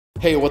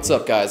Hey, what's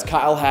up guys?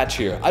 Kyle Hatch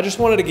here. I just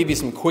wanted to give you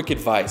some quick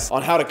advice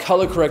on how to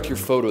color correct your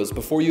photos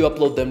before you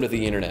upload them to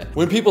the internet.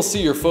 When people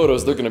see your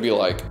photos, they're gonna be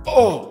like,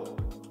 oh,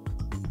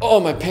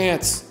 my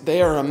pants,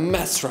 they are a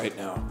mess right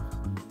now.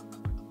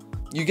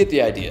 You get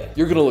the idea.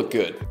 You're gonna look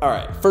good. All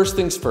right, first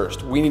things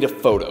first, we need a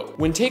photo.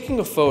 When taking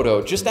a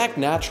photo, just act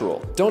natural.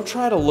 Don't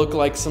try to look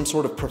like some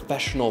sort of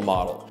professional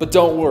model. But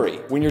don't worry,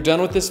 when you're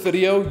done with this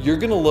video, you're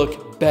gonna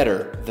look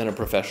better than a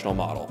professional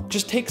model.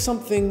 Just take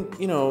something,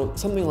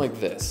 something like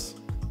this.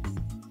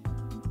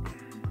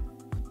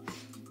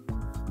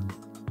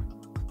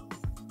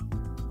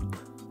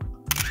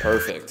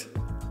 Perfect.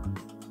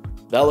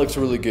 That looks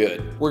really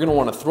good. We're gonna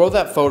wanna throw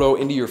that photo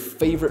into your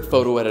favorite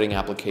photo editing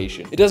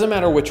application. It doesn't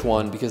matter which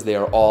one because they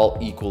are all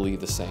equally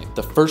the same.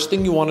 The first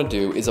thing you wanna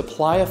do is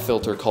apply a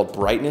filter called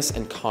brightness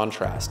and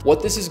contrast.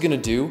 What this is gonna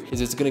do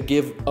is it's gonna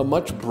give a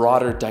much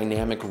broader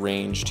dynamic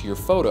range to your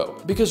photo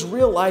because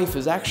real life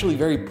is actually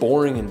very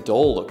boring and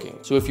dull looking.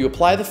 So if you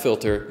apply the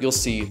filter, you'll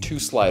see two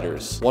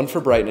sliders, one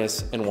for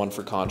brightness and one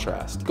for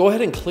contrast. Go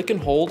ahead and click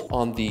and hold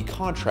on the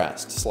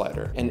contrast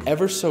slider and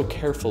ever so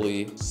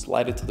carefully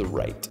slide it to the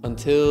right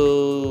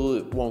until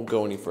it won't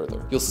go any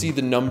further. You'll see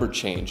the number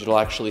change. It'll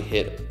actually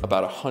hit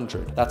about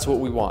 100. That's what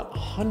we want.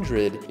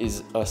 100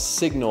 is a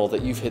signal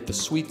that you've hit the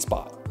sweet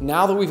spot.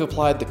 Now that we've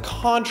applied the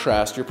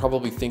contrast, you're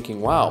probably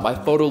thinking, wow, my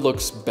photo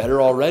looks better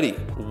already.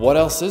 What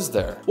else is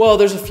there? Well,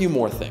 there's a few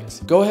more things.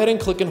 Go ahead and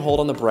click and hold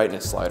on the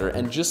brightness slider,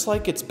 and just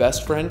like its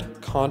best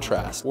friend,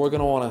 contrast, we're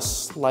gonna wanna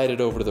slide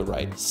it over to the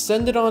right.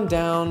 Send it on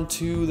down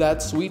to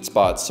that sweet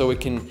spot so it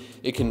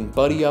can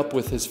buddy up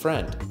with his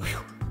friend. Whew.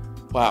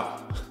 Wow.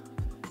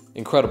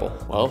 Incredible.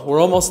 Well,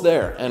 we're almost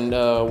there and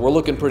we're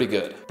looking pretty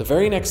good. The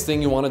very next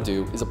thing you want to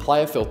do is apply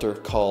a filter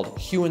called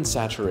hue and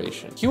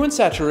saturation. Hue and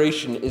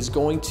saturation is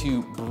going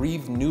to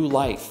breathe new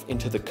life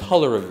into the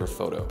color of your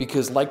photo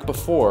because like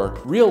before,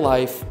 real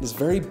life is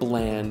very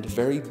bland,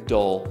 very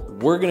dull.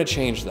 We're gonna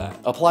change that.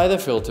 Apply the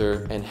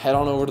filter and head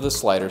on over to the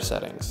slider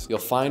settings. You'll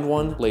find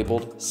one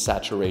labeled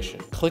saturation.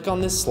 Click on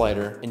this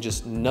slider and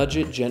just nudge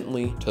it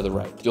gently to the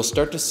right. You'll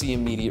start to see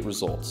immediate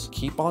results.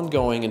 Keep on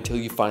going until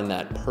you find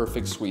that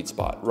perfect sweet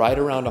spot, right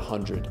around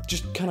 100.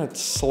 Just kind of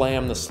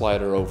slam the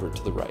slider over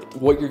to the right.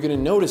 What you're gonna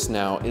notice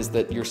now is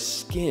that your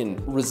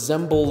skin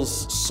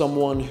resembles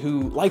someone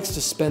who likes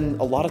to spend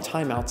a lot of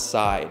time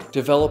outside,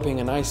 developing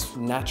a nice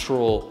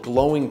natural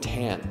glowing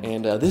tan.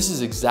 And this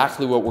is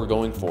exactly what we're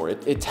going for.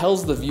 It tells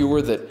the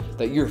viewer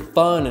that you're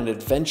fun and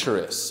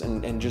adventurous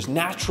and just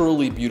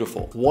naturally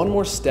beautiful. One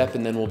more step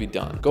and then we'll be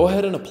done. Go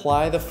ahead and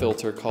apply the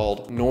filter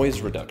called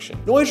noise reduction.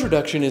 Noise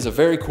reduction is a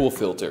very cool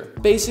filter.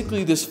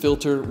 Basically, this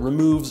filter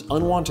removes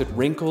unwanted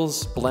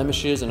wrinkles,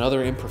 blemishes, and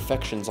other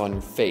imperfections on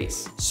your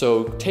face.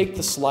 So take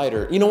the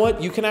slider. You know what?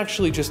 You can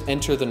actually just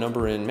enter the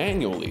number in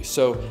manually.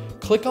 So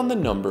click on the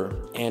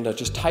number and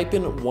just type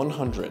in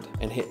 100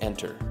 and hit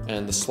enter.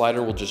 And the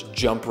slider will just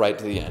jump right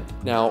to the end.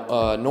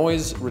 Now,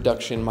 noise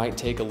reduction might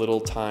take a little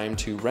time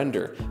to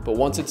render, but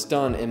once it's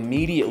done,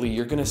 immediately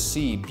you're gonna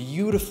see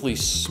beautifully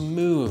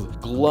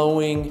smooth,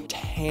 glowing,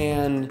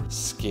 tan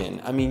skin.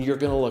 I mean, you're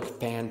gonna look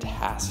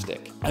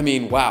fantastic. I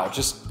mean, wow,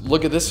 just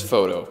look at this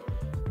photo.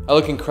 I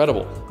look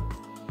incredible.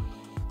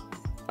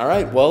 All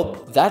right, well,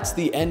 that's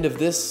the end of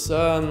this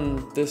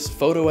this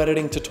photo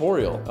editing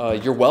tutorial.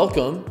 You're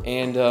welcome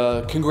and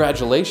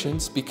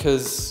congratulations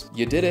because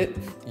you did it.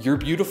 You're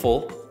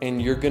beautiful and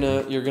you're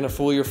gonna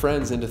fool your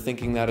friends into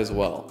thinking that as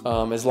well.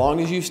 As long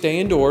as you stay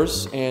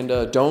indoors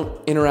and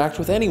don't interact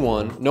with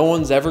anyone, no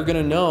one's ever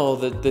gonna know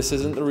that this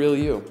isn't the real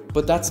you.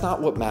 But that's not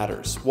what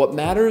matters. What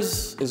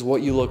matters is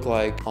what you look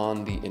like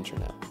on the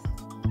internet.